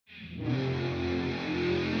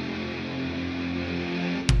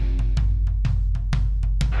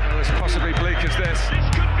week as this. This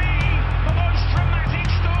could be the most dramatic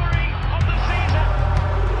story of the season.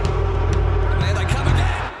 There they come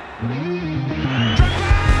again.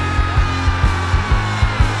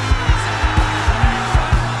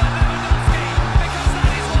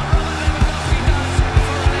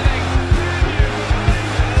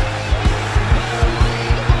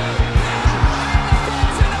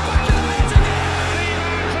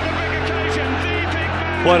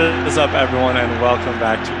 What is up, everyone, and welcome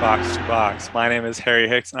back to Box to Box. My name is Harry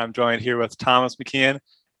Hicks, and I'm joined here with Thomas McKeon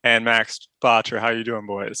and Max Banter. How you doing,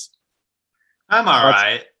 boys? I'm all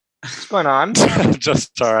right. What's going on?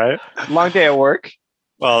 Just all right. Long day at work.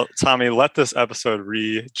 Well, Tommy, let this episode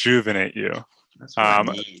rejuvenate you. That's what I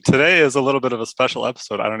need. Today is a little bit of a special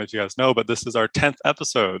episode. I don't know if you guys know, but this is our 10th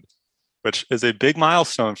episode, which is a big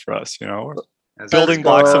milestone for us. You know, we're building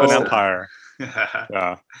blocks of an empire.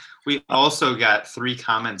 Yeah. We also got 3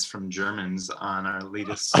 comments from Germans on our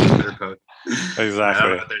latest Twitter post. Exactly. I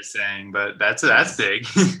don't know what they're saying, but that's big.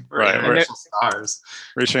 We're Right. international stars.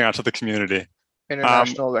 Reaching out to the community.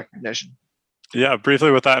 International recognition. Yeah,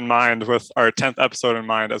 briefly with that in mind, with our 10th episode in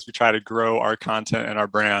mind, as we try to grow our content and our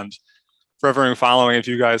brand, for everyone following, if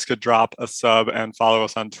you guys could drop a sub and follow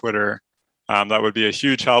us on Twitter, that would be a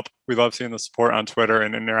huge help. We love seeing the support on Twitter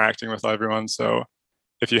and interacting with everyone. So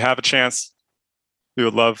if you have a chance, we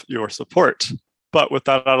would love your support. But with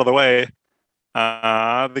that out of the way,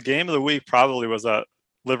 the game of the week probably was that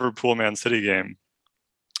Liverpool-Man City game.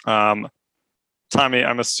 Tommy,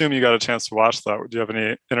 I'm assuming you got a chance to watch that. Do you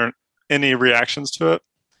have any reactions to it?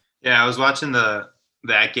 Yeah, I was watching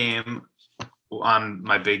that game on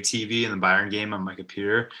my big TV and the Bayern game on my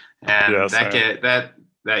computer, and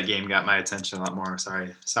that game got my attention a lot more. Sorry,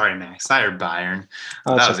 Max. Sorry, Bayern.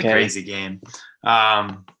 Oh, that was okay. A crazy game.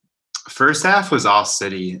 First half was all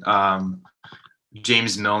City.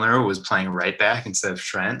 James Milner was playing right back instead of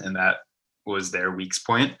Trent, and that was their weak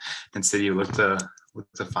point. And City looked to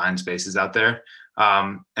find spaces out there.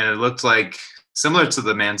 And it looked like similar to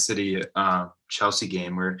the Man City Chelsea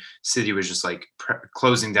game, where City was just like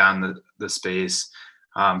closing down the space,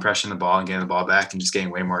 pressuring the ball and getting the ball back and just getting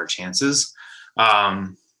way more chances.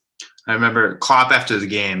 I remember Klopp after the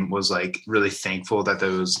game was like really thankful that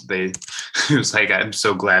he was like, I'm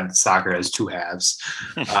so glad soccer has 2 halves.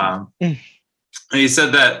 And he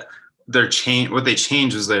said that what they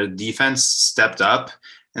changed was their defense stepped up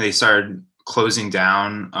and they started closing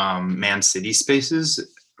down Man City spaces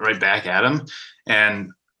right back at him. And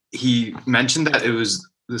he mentioned that it was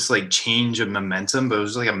this like change of momentum, but it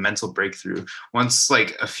was like a mental breakthrough. Once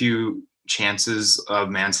like a few chances of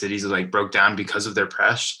Man City's like broke down because of their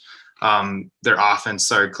press, their offense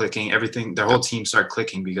started clicking. Their whole team started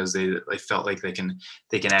clicking because they felt like they can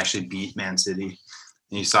actually beat Man City.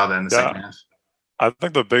 And you saw that in the second half. I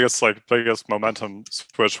think the biggest momentum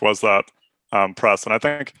switch was that press, and I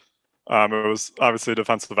think it was obviously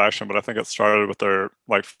defensive action, but I think it started with their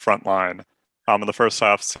like front line. In the first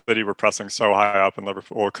half, City were pressing so high up, and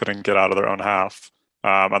Liverpool couldn't get out of their own half.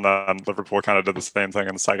 And then Liverpool kind of did the same thing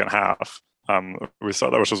in the second half. We saw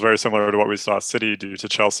that, which was very similar to what we saw City do to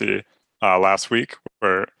Chelsea last week,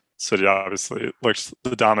 where City obviously looked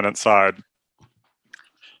the dominant side.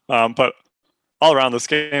 But all around, this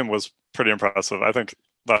game was pretty impressive. I think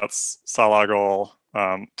that's Salah goal.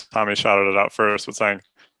 Tommy shouted it out first with saying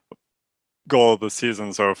goal of the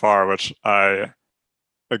season so far, which I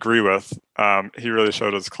agree with. He really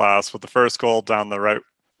showed his class with the first goal down the right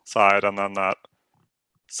side, and then that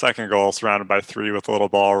second goal surrounded by 3 with a little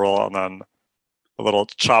ball roll, and then a little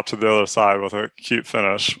chop to the other side with a cute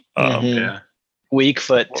finish. Yeah, Weak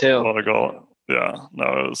foot too. What a goal! Yeah, no,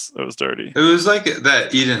 it was dirty. it was like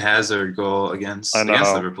that Eden Hazard goal against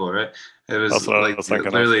Liverpool, right? It was like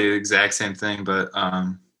literally the exact same thing, but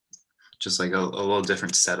just like a little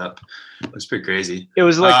different setup. It was pretty crazy. It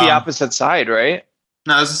was like the opposite side, right?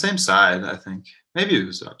 No, it was the same side, I think. Maybe it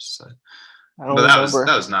was the opposite side. I don't But remember.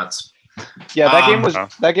 that was nuts. Yeah,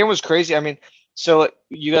 that game was crazy. I mean, so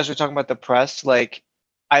you guys were talking about the press. Like,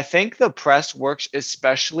 I think the press works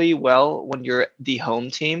especially well when you're the home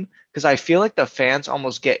team, because I feel like the fans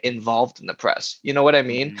almost get involved in the press. You know what I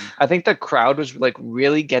mean? Mm-hmm. I think the crowd was like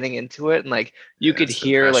really getting into it, and like you could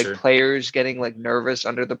hear like players getting like nervous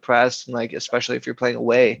under the press, and like especially if you're playing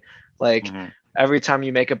away, like every time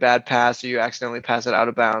you make a bad pass or you accidentally pass it out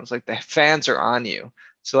of bounds, like the fans are on you.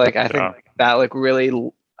 So like I think that like really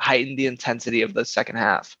heightened the intensity of the second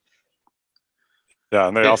half. Yeah,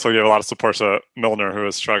 and they also gave a lot of support to Milner, who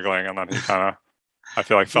was struggling, and then he kind of, I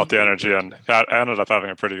feel like, felt the energy and ended up having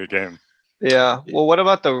a pretty good game. Yeah. Well, what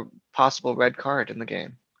about the possible red card in the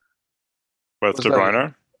game? With De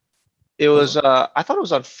Bruyne? It was, I thought it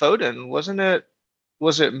was on Foden, wasn't it?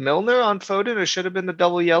 was it Milner on Foden? It should have been the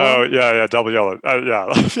double yellow. Oh yeah, double yellow.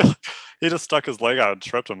 Yeah, he just stuck his leg out and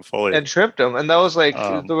tripped him fully. And tripped him, and that was like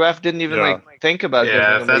the ref didn't even think about giving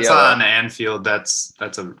him if that's a yellow. on Anfield, that's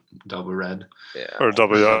a double red. Yeah. Or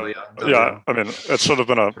double yellow. Yeah, I mean, it should have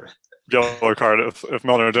been a yellow card if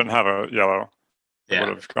Milner didn't have a yellow. It would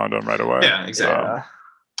have gone to him right away. Yeah, exactly.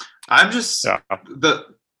 I'm just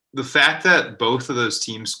the fact that both of those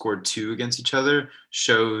teams scored 2 against each other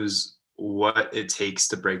shows what it takes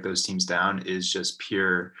to break those teams down is just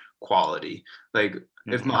pure quality. Like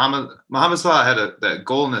if Mohamed Salah had that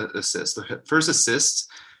goal and assist, the first assist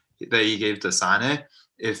that he gave to Sane,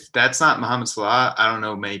 if that's not Mohamed Salah, I don't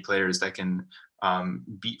know many players that can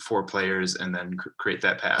beat 4 players and then create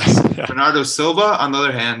that pass. Bernardo Silva, on the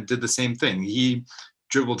other hand, did the same thing. He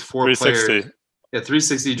dribbled 4 players. Yeah,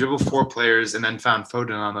 360, dribbled 4 players and then found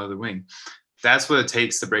Foden on the other wing. That's what it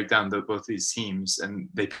takes to break down both these teams, and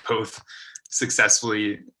they both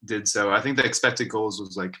successfully did so. I think the expected goals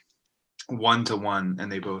was like 1-1,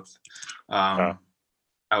 and they both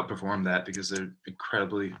outperformed that because they're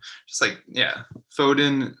incredibly just like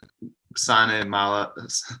Foden, Sane,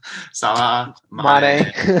 Salah,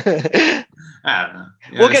 Mane. I don't know.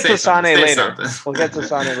 We'll get to Sane later. We'll get to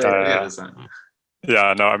Sane later.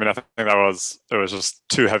 Yeah, no, I mean, I think it was just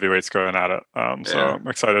 2 heavyweights going at it. So I'm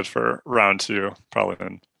excited for round 2, probably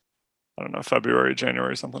in, I don't know, February,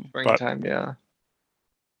 January, something. Springtime, yeah.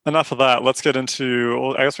 Enough of that. Let's get into,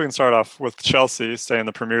 well, I guess we can start off with Chelsea, stay in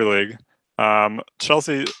the Premier League.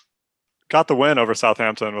 Chelsea got the win over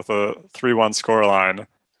Southampton with a 3-1 scoreline,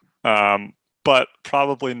 but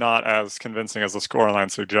probably not as convincing as the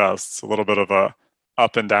scoreline suggests. A little bit of a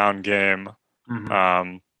up and down game.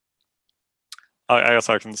 I guess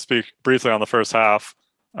I can speak briefly on the first half.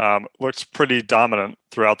 Looked pretty dominant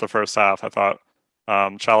throughout the first half. I thought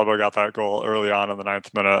Chalobah got that goal early on in the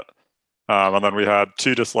 9th minute. And then we had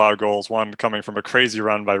 2 disallowed goals, one coming from a crazy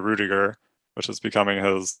run by Rudiger, which is becoming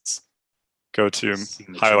his go-to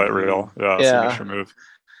highlight reel. Signature move.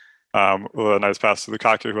 With a nice pass to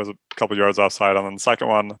Lukaku, who was a couple yards offside. And then the second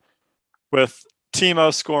one with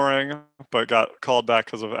Timo scoring, but got called back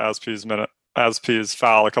because of Azpi's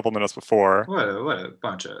foul a couple minutes before. What a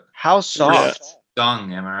bunch of how soft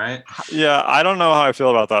dung, am I right? Yeah, I don't know how I feel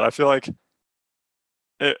about that. I feel like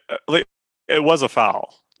it was a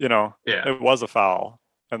foul, it was a foul,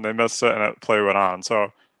 and they missed it, and the play went on.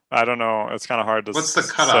 So I don't know. It's kind of hard to. What's the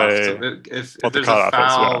cutoff? If there's a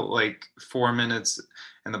foul, like 4 minutes,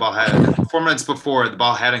 and the ball had 4 minutes before the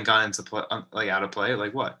ball hadn't gone into play, like out of play,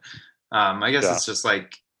 like what? I guess it's just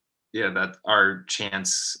like, that our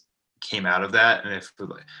chance came out of that, and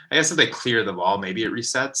if they clear the ball, maybe it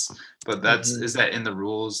resets, but is that in the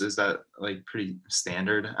rules? Is that like pretty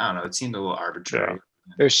standard? I don't know, it seemed a little arbitrary.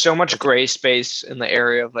 There's so much gray space in the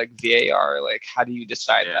area of like VAR, like how do you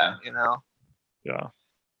decide that,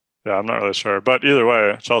 I'm not really sure, but either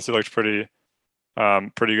way Chelsea looked pretty good. I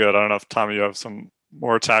don't know if Tommy, you have some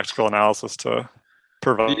more tactical analysis to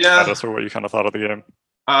provide us, or what you kind of thought of the game.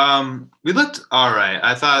 We looked all right.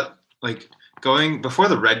 I thought, like, going before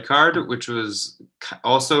the red card, which was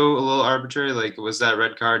also a little arbitrary, like was that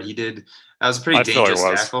red card he did, that was a pretty dangerous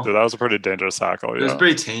tackle. Dude, that was a pretty dangerous tackle. It was a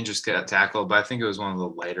pretty dangerous tackle, but I think it was one of the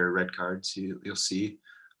lighter red cards you'll see.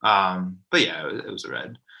 But yeah, it was a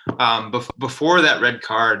red. Before that red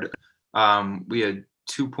card, we had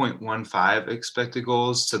 2.15 expected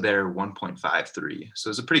goals to their 1.53. So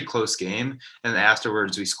it was a pretty close game. And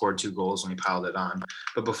afterwards, we scored 2 goals when we piled it on.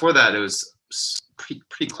 But before that, it was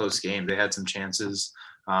pretty close game. They had some chances.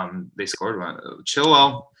 They scored one.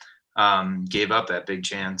 Chilwell gave up that big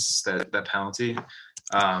chance, that penalty.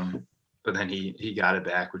 But then he got it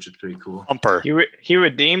back, which is pretty cool. He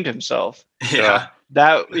redeemed himself. Yeah.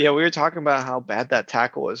 We were talking about how bad that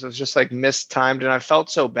tackle was. It was just like mistimed, and I felt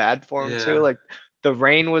so bad for him too. Like the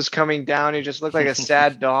rain was coming down. He just looked like a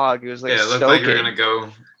sad dog. He was like, it looked like you were gonna go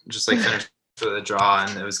just like finish for the draw,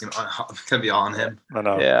 and it was gonna be all on him. I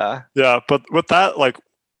know. Yeah. But with that, like,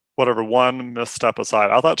 whatever, one misstep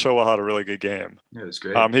aside, I thought Chilwell had a really good game. It was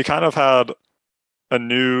great. He kind of had a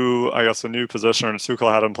new position, and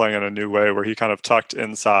Tuchel had him playing in a new way where he kind of tucked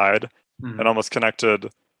inside and almost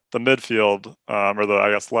connected the midfield, or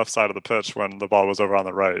the left side of the pitch when the ball was over on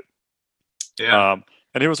the right. Yeah.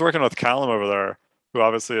 And he was working with Callum over there, who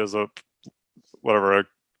obviously is a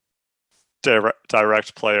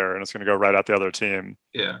direct player, and it's going to go right at the other team.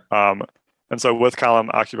 Yeah. And so with Callum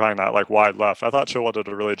occupying that like wide left, I thought Chilwell did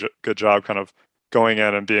a really good job kind of going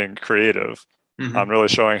in and being creative, really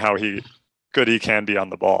showing how good he can be on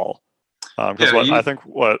the ball. Because I think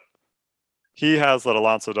what he has that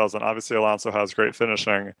Alonso doesn't, obviously Alonso has great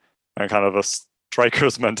finishing and kind of a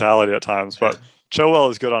striker's mentality at times, but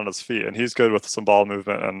Chilwell is good on his feet, and he's good with some ball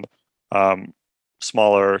movement and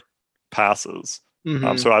smaller passes.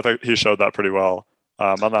 So I think he showed that pretty well.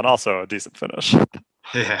 And then also a decent finish.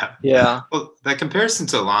 Yeah. Well, that comparison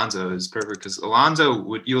to Alonso is perfect because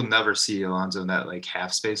you'll never see Alonso in that like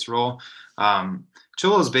half space role.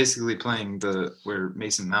 Chilwell is basically playing where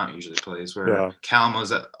Mason Mount usually plays, where Callum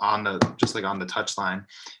was on the touchline,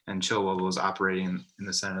 and Chilwell was operating in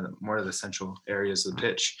the center, more of the central areas of the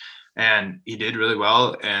pitch. And he did really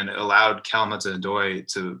well and allowed Callum Hudson-Odoi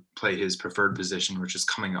to play his preferred position, which is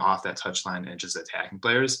coming off that touchline and just attacking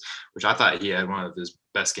players, which I thought he had one of his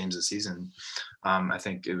best games of the season. I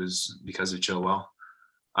think it was because of Chilwell.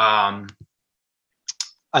 I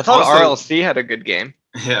thought also, RLC had a good game.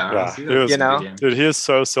 Yeah, he was, dude, he is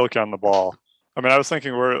so silky on the ball. I mean, I was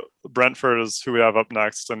thinking Brentford is who we have up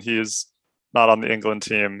next, and he's not on the England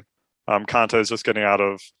team. Conte is just getting out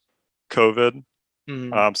of COVID.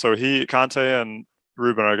 So Conte and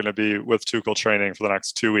Ruben are going to be with Tuchel training for the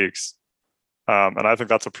next 2 weeks. And I think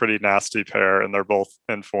that's a pretty nasty pair, and they're both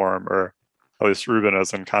in form, or at least Ruben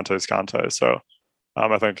is and Conte's Conte. So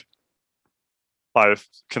I think I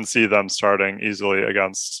can see them starting easily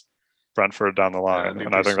against Brentford down the line.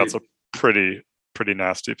 And I think that's a pretty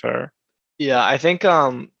nasty pair. Yeah, I think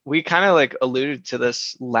we kind of like alluded to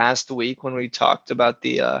this last week when we talked about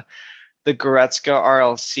the Goretzka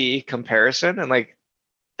RLC comparison, and like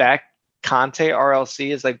that Conte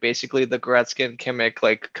RLC is like basically the Goretzka and Kimmich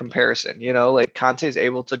like comparison, like Conte is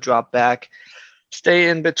able to drop back, stay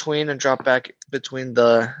in between and drop back between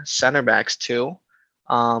the center backs too.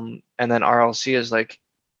 And then RLC is like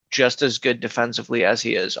just as good defensively as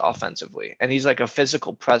he is offensively. And he's like a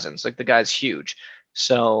physical presence. Like the guy's huge.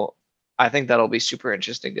 So I think that'll be super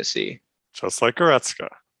interesting to see. Just like Goretzka.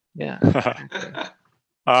 Yeah.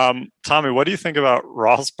 Tommy, what do you think about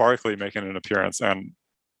Ross Barkley making an appearance and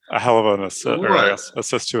a hell of an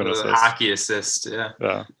assist to an assist? Hockey assist, yeah.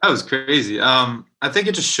 That was crazy. I think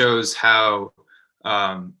it just shows how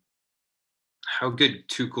good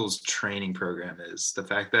Tuchel's training program is. The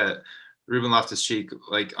fact that Ruben Loftus-Cheek,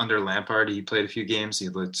 like under Lampard, he played a few games. He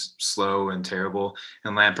looked slow and terrible,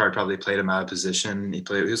 and Lampard probably played him out of position. He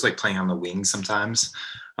was like playing on the wing sometimes.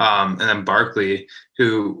 And then Barkley,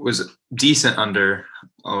 who was decent under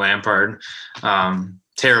Lampard,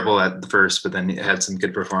 terrible at the first, but then he had some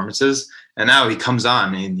good performances. And now he comes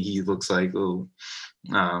on and he looks like Luka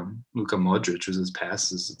Modric with his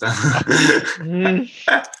passes.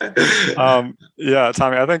 Yeah,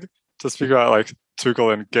 Tommy, I think to speak about like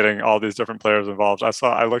Tuchel and getting all these different players involved,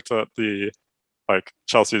 I looked at the like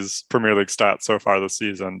Chelsea's Premier League stats so far this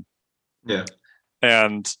season. Yeah.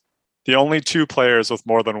 And the only 2 players with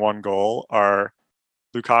more than 1 goal are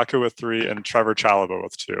Lukaku with 3 and Trevor Chalobah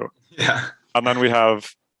with 2. Yeah. And then we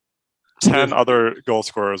have 10 other goal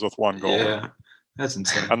scorers with 1 goal. Yeah, that's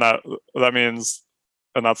insane. And that means,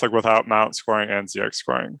 and that's like without Mount scoring and Ziyech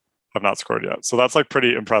scoring, have not scored yet. So that's like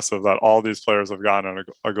pretty impressive that all these players have gotten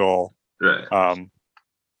a goal. Right.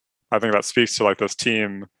 I think that speaks to like this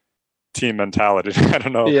team mentality. I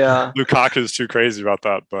don't know. Yeah. Lukaku's too crazy about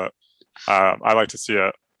that, but I like to see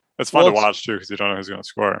it. It's fun to watch too because you don't know who's going to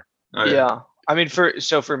score. Oh, yeah. I mean,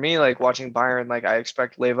 for me, like watching Bayern, like I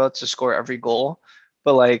expect Leva to score every goal,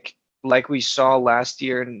 but like we saw last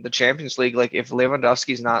year in the Champions League, like if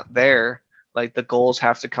Lewandowski's not there, like the goals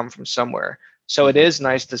have to come from somewhere. So it is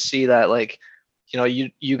nice to see that, like,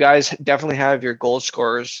 you guys definitely have your goal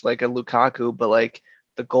scorers like a Lukaku, but like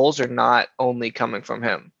the goals are not only coming from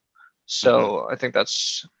him. So I think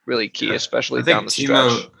that's really key, especially down the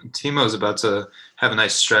stretch. Timo's about to have a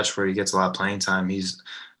nice stretch where he gets a lot of playing time. He's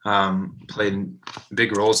played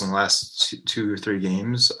big roles in the last 2 or 3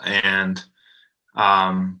 games, and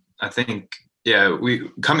I think we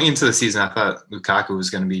coming into the season, I thought Lukaku was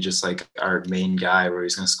going to be just like our main guy where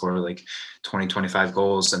he's going to score like 20-25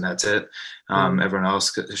 goals and that's it. Everyone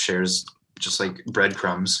else shares just like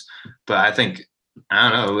breadcrumbs, but I think, I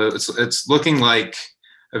don't know, it's looking like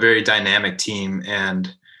a very dynamic team,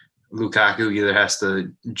 and Lukaku either has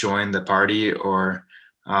to join the party or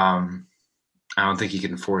I don't think he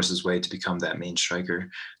can force his way to become that main striker,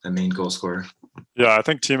 the main goal scorer. Yeah, I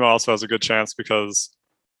think Timo also has a good chance because,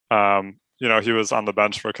 he was on the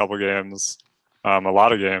bench for a couple games, a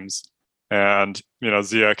lot of games, and,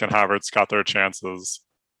 Ziyech and Havertz got their chances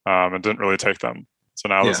and didn't really take them. So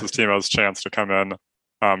now this is Timo's chance to come in,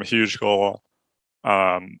 a huge goal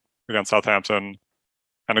against Southampton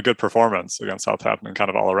and a good performance against Southampton kind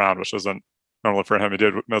of all around, which isn't normal for him. He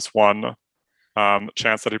did miss one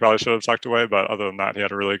chance that he probably should have tucked away, but other than that, he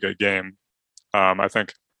had a really good game. I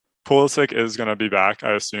think Pulisic is going to be back,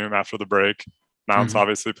 I assume, after the break. Mount's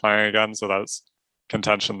obviously playing again, so that's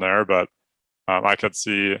contention there. But I could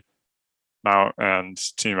see Mount and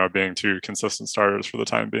Timo being two consistent starters for the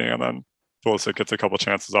time being, and then Pulisic gets a couple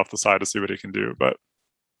chances off the side to see what he can do. But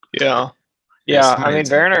yeah. I mean,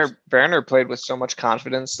 Werner played with so much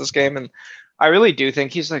confidence this game, and I really do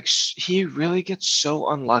think he really gets so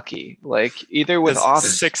unlucky. Like either with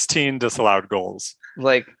 16 disallowed goals.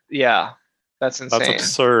 Like, yeah, that's insane. That's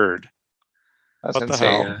absurd. That's what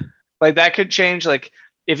insane. The hell? Like that could change. Like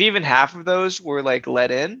if even half of those were like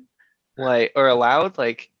let in, like or allowed,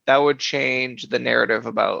 like that would change the narrative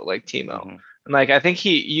about like Timo. And like I think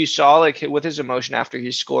you saw like with his emotion after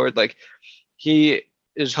he scored, like he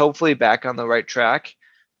is hopefully back on the right track.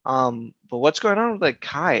 But what's going on with like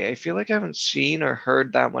Kai? I feel like I haven't seen or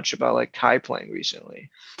heard that much about like Kai playing recently.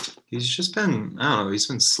 He's just been, I don't know, he's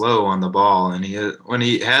been slow on the ball, and when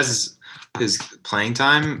he has his playing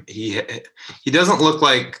time, he doesn't look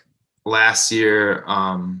like last year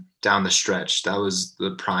down the stretch. That was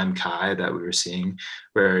the prime Kai that we were seeing,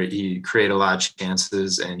 where he created a lot of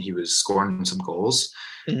chances and he was scoring some goals.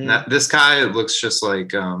 This Kai looks just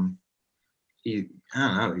like I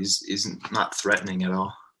don't know, he's not threatening at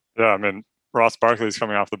all. Yeah, I mean, Ross Barkley's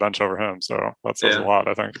coming off the bench over him, so that says a lot,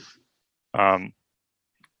 I think.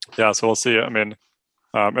 So we'll see. I mean,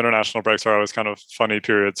 international breaks are always kind of funny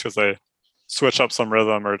periods because they switch up some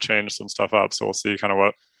rhythm or change some stuff up. So we'll see kind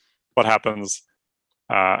of what happens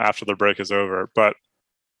after the break is over. But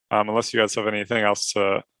unless you guys have anything else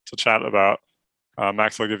to chat about,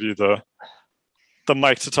 Max, I'll give you the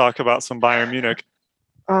mic to talk about some Bayern Munich.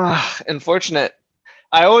 Unfortunate.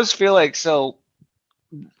 I always feel like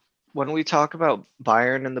when we talk about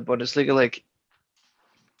Bayern in the Bundesliga, like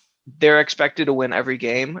they're expected to win every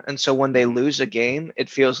game, and so when they lose a game, it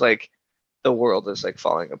feels like the world is like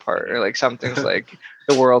falling apart, or like something's like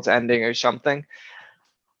the world's ending or something.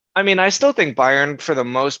 I mean, I still think Bayern for the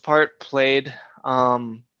most part played a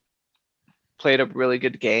really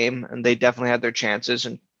good game, and they definitely had their chances,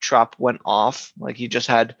 and Trapp went off. Like he just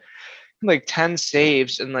had like 10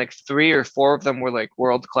 saves, and like 3 or 4 of them were like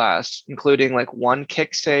world class, including like one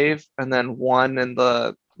kick save and then one in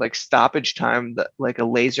the like stoppage time, that like a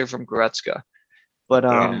laser from Goretzka. But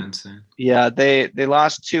they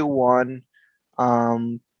lost 2-1.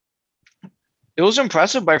 It was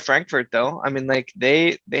impressive by Frankfurt though. I mean, like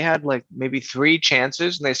they had like maybe 3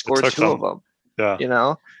 chances and they scored 2 of them. Yeah. You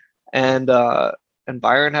know? And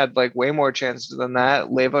Bayern had like way more chances than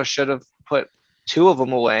that. Leva should have put 2 of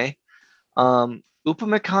them away.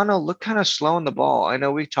 Upamecano looked kind of slow on the ball. I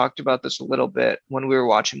know we talked about this a little bit when we were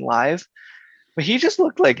watching live, but he just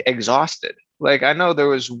looked like exhausted. Like I know there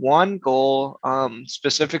was one goal,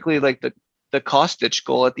 specifically like the Kostic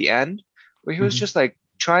goal at the end, where he was just like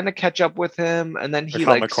trying to catch up with him, and then he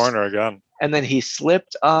like the corner again, and then he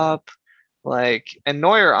slipped up. Like, and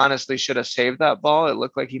Neuer honestly should have saved that ball. It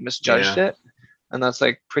looked like he misjudged it, and that's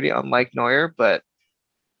like pretty unlike Neuer. But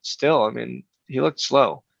still, I mean, he looked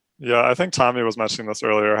slow. Yeah, I think Tommy was mentioning this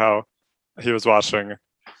earlier, how he was watching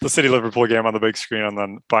the City Liverpool game on the big screen and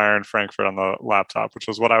then Bayern Frankfurt on the laptop, which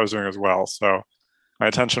was what I was doing as well. So my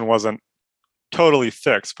attention wasn't totally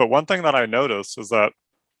fixed. But one thing that I noticed is that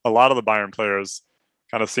a lot of the Bayern players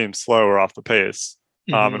kind of seem slow or off the pace.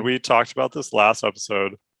 And we talked about this last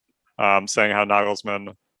episode, saying how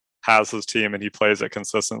Nagelsmann has his team and he plays it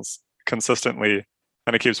consistently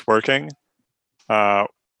and it keeps working.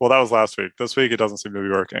 Well, that was last week. This week, it doesn't seem to be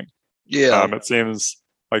working. Yeah. It seems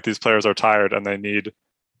like these players are tired and they need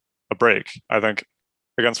a break. I think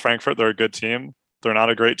against Frankfurt, they're a good team. They're not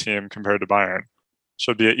a great team compared to Bayern.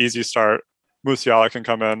 Should be an easy start. Musiala can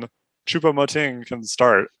come in. Choupo-Moting can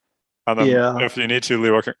start. And then if you need to,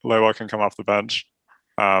 Lewa can come off the bench.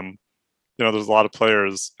 There's a lot of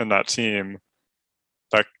players in that team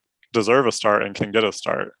that deserve a start and can get a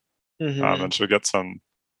start. And should get some...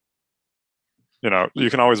 you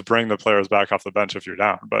can always bring the players back off the bench if you're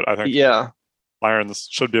down, but I think Bayern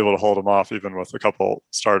should be able to hold them off even with a couple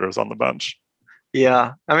starters on the bench.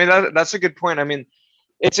 Yeah, I mean that's a good point. I mean,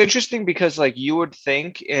 it's interesting because like you would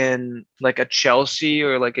think in like a Chelsea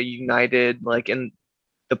or like a United, like in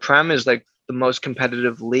the Prem is like the most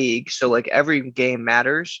competitive league, so like every game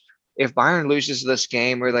matters. If Bayern loses this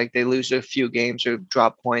game or like they lose a few games or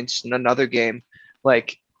drop points in another game,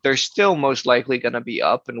 like they're still most likely going to be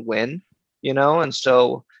up and win. And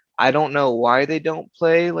so I don't know why they don't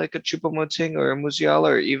play like a Choupo-Moting or a Musiala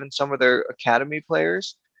or even some of their academy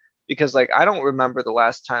players, because like I don't remember the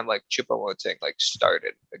last time like Choupo-Moting like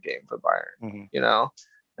started a game for Bayern,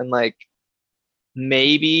 and like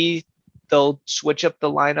maybe they'll switch up the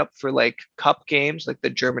lineup for like cup games, like the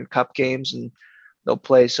German cup games, and they'll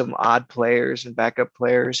play some odd players and backup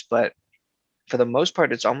players, but for the most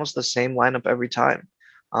part, it's almost the same lineup every time.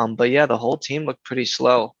 But yeah, the whole team looked pretty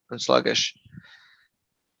slow and sluggish.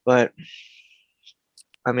 But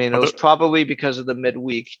I mean, it was probably because of the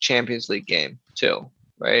midweek Champions League game too,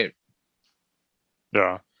 right?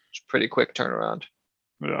 Yeah. It's pretty quick turnaround.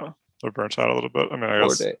 Yeah, they're burnt out a little bit. I mean, I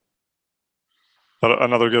guess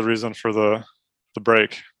another good reason for the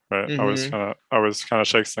break, right? Mm-hmm. Always kind of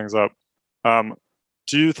shakes things up.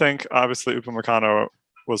 Do you think, obviously, Upamecano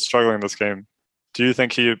was struggling this game? Do you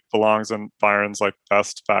think he belongs in Bayern's like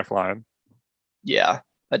best back line? Yeah,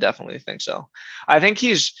 I definitely think so. I think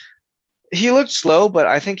he looked slow, but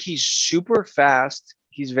I think he's super fast.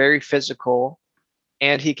 He's very physical,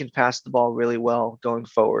 and he can pass the ball really well going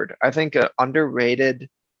forward. I think an underrated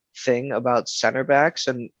thing about center backs,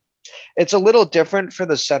 and it's a little different for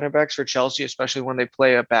the center backs for Chelsea, especially when they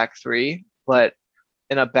play a back three, but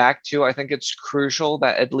in a back two, I think it's crucial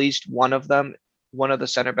that at least one of the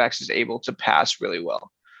center backs is able to pass really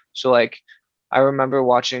well. So like I remember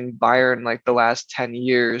watching Bayern like the last 10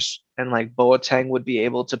 years, and like Boateng would be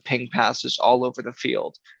able to ping passes all over the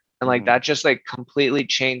field. And like that just like completely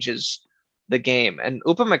changes the game. And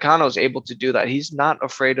Upamecano is able to do that. He's not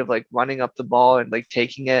afraid of like running up the ball and like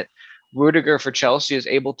taking it. Rudiger for Chelsea is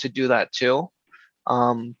able to do that too.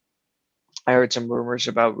 I heard some rumors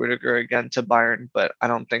about Rudiger again to Bayern, but I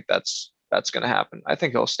don't think that's going to happen. I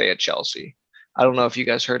think he'll stay at Chelsea. I don't know if you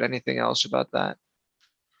guys heard anything else about that.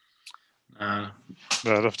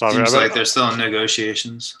 Seems like they're still in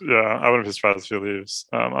negotiations. Yeah, I wouldn't be surprised if he leaves.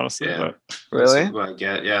 Honestly, yeah. Really? That's what I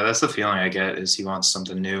get. Yeah, that's the feeling I get. Is he wants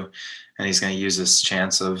something new, and he's going to use this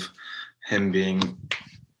chance of him being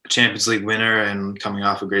a Champions League winner and coming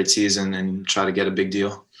off a great season and try to get a big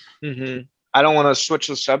deal. Mm-hmm. I don't want to switch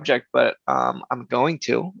the subject, but I'm going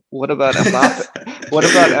to. What about Mbappe? What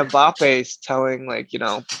about Mbappe's telling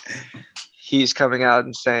he's coming out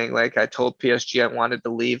and saying like, I told PSG I wanted to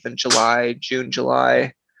leave in June,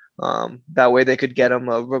 July. That way they could get him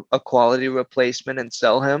a quality replacement and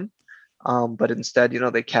sell him. But instead,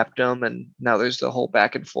 they kept him, and now there's the whole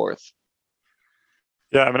back and forth.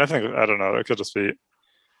 Yeah, I mean, I don't know. It could just be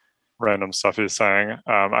random stuff he's saying.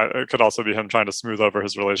 It could also be him trying to smooth over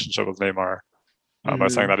his relationship with Neymar by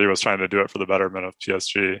saying that he was trying to do it for the betterment of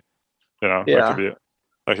PSG. That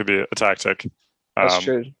could be a tactic. That's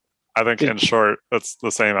true. I think in short, it's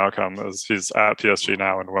the same outcome as he's at PSG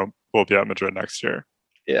now and will be at Madrid next year.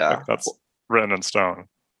 Yeah, that's written in stone.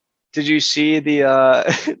 Did you see the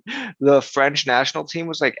the French national team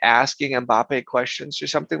was like asking Mbappe questions or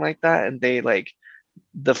something like that, and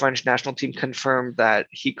the French national team confirmed that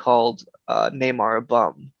he called Neymar a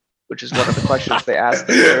bum, which is one of the questions they asked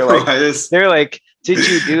him. They're like, did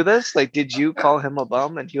you do this? Like, did you call him a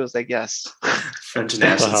bum? And he was like, yes. French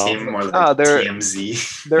national team more like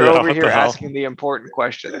TMZ. They're over here asking the important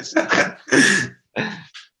questions.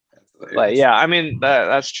 But yeah, I mean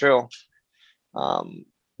that's true.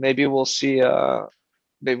 Maybe we'll see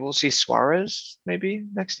Suarez maybe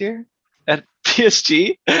next year at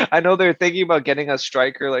PSG. I know they're thinking about getting a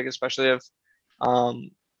striker, like especially if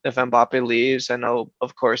Mbappe leaves. I know,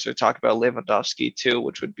 of course, they're talking about Lewandowski too,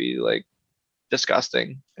 which would be like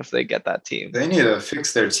disgusting if they get that team. They need to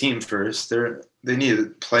fix their team first. They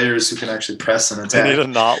need players who can actually press and attack. They need to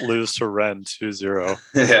not lose to Rennes 2-0.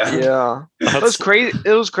 Yeah. It was crazy.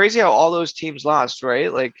 It was crazy how all those teams lost,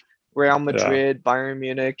 right? Like Real Madrid, Bayern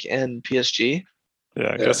Munich, and PSG.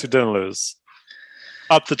 Yeah, I guess who didn't lose?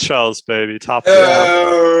 Up the Chelsea, baby. Top of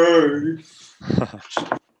the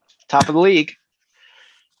top of the league.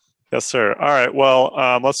 Yes, sir. All right.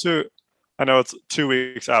 Well, let's do. I know it's 2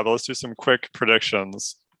 weeks out, but let's do some quick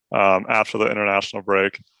predictions after the international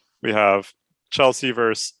break. We have Chelsea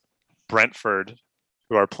versus Brentford,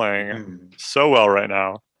 who are playing so well right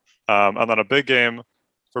now, and then a big game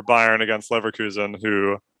for Bayern against Leverkusen,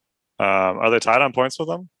 who are they tied on points with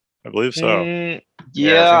them? I believe so.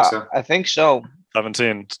 I think so.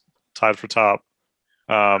 17 tied for top,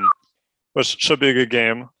 which should be a good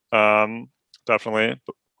game, definitely.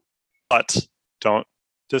 But don't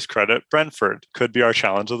discredit Brentford. Could be our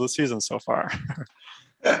challenge of the season so far.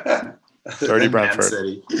 Dirty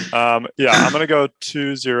Brentford. I'm gonna go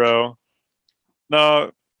 2-0.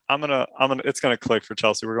 No, it's gonna click for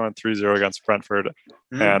Chelsea. We're going 3-0 against Brentford,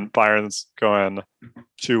 and Bayern's going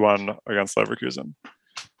 2-1 against Leverkusen.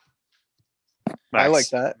 Max. I like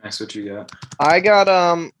that. Max, what you got? I got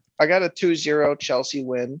a 2-0 Chelsea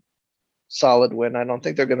win. Solid win. I don't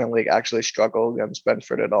think they're gonna actually struggle against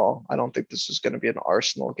Brentford at all. I don't think this is gonna be an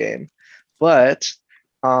Arsenal game. But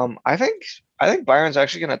I think Bayern's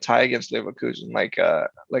actually gonna tie against Leverkusen like a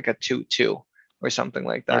 2-2 or something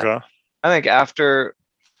like that. Okay. I think after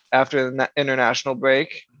the international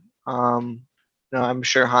break, No, I'm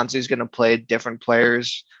sure Hansi's going to play different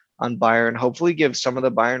players on Bayern. Hopefully, give some of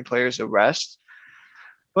the Bayern players a rest.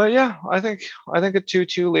 But yeah, I think a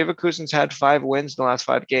 2-2. Leverkusen's had 5 wins in the last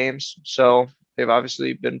 5 games, so they've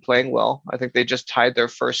obviously been playing well. I think they just tied their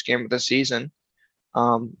first game of the season,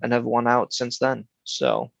 and have won out since then.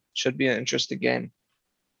 So should be an interesting game.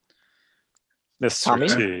 Mr. Tommy?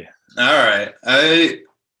 T. All right. I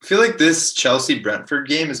feel like this Chelsea-Brentford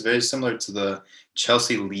game is very similar to the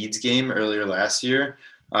Chelsea-Leeds game earlier last year,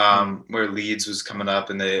 where Leeds was coming up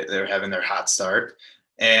and they were having their hot start.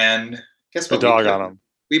 And guess what?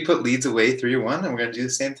 We put Leeds away 3-1, and we're going to do the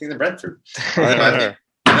same thing to Brentford. I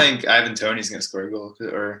think Ivan Toney's going to score a goal,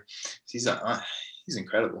 or he's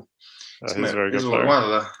incredible. He's a very good player. One of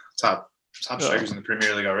the top strikers in the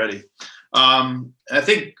Premier League already. I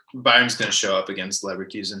think Bayern's going to show up against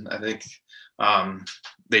Leverkusen. I think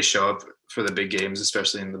they show up for the big games,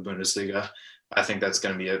 especially in the Bundesliga. I think that's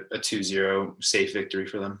going to be a 2-0 safe victory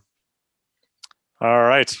for them. All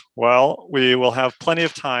right. Well, we will have plenty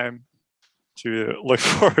of time to look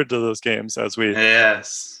forward to those games as we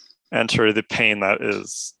enter the pain that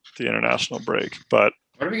is the international break. But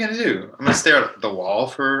what are we going to do? I'm going to stare at the wall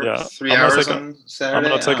for 3 hours on Saturday. I'm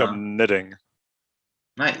going to take up knitting.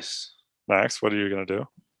 Nice. Max, what are you going to do?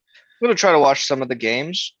 I'm going to try to watch some of the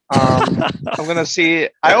games. I'm going to see.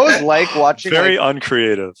 I always like watching. Very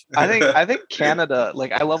uncreative. I think Canada.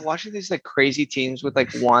 Like, I love watching these like crazy teams with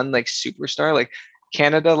like one like superstar. Like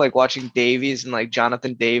Canada, like watching Davies and like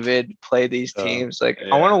Jonathan David play these teams. Like,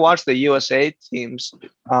 I want to watch the USA teams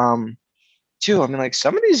too. I mean, like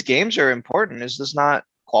some of these games are important. Is this not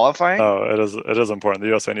qualifying? Oh, it is. It is important. The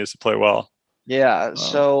USA needs to play well. Yeah.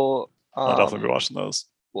 So I'll definitely be watching those.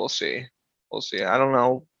 We'll see. I don't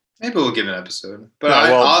know. Maybe we'll give an episode. But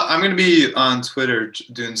I'm going to be on Twitter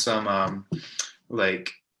doing some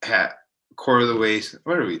quarter of the way.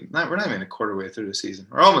 What are we? We're not even a quarter way through the season.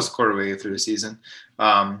 We're almost a quarter way through the season. But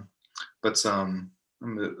I'm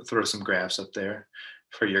going to throw some graphs up there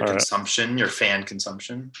for your consumption, your fan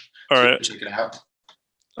consumption. All right. Check it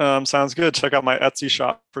out. Sounds good. Check out my Etsy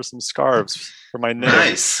shop for some scarves for my knitting.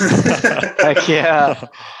 Nice. Heck yeah.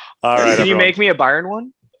 All right. Can you make me a Bayern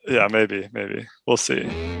one? Yeah, maybe. We'll see.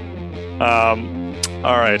 All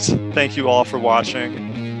right. Thank you all for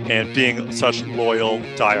watching and being such loyal,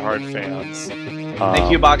 diehard fans.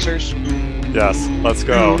 Thank you, boxers. Yes, let's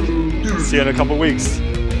go. See you in a couple weeks.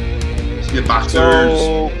 See you,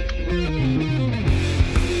 boxers.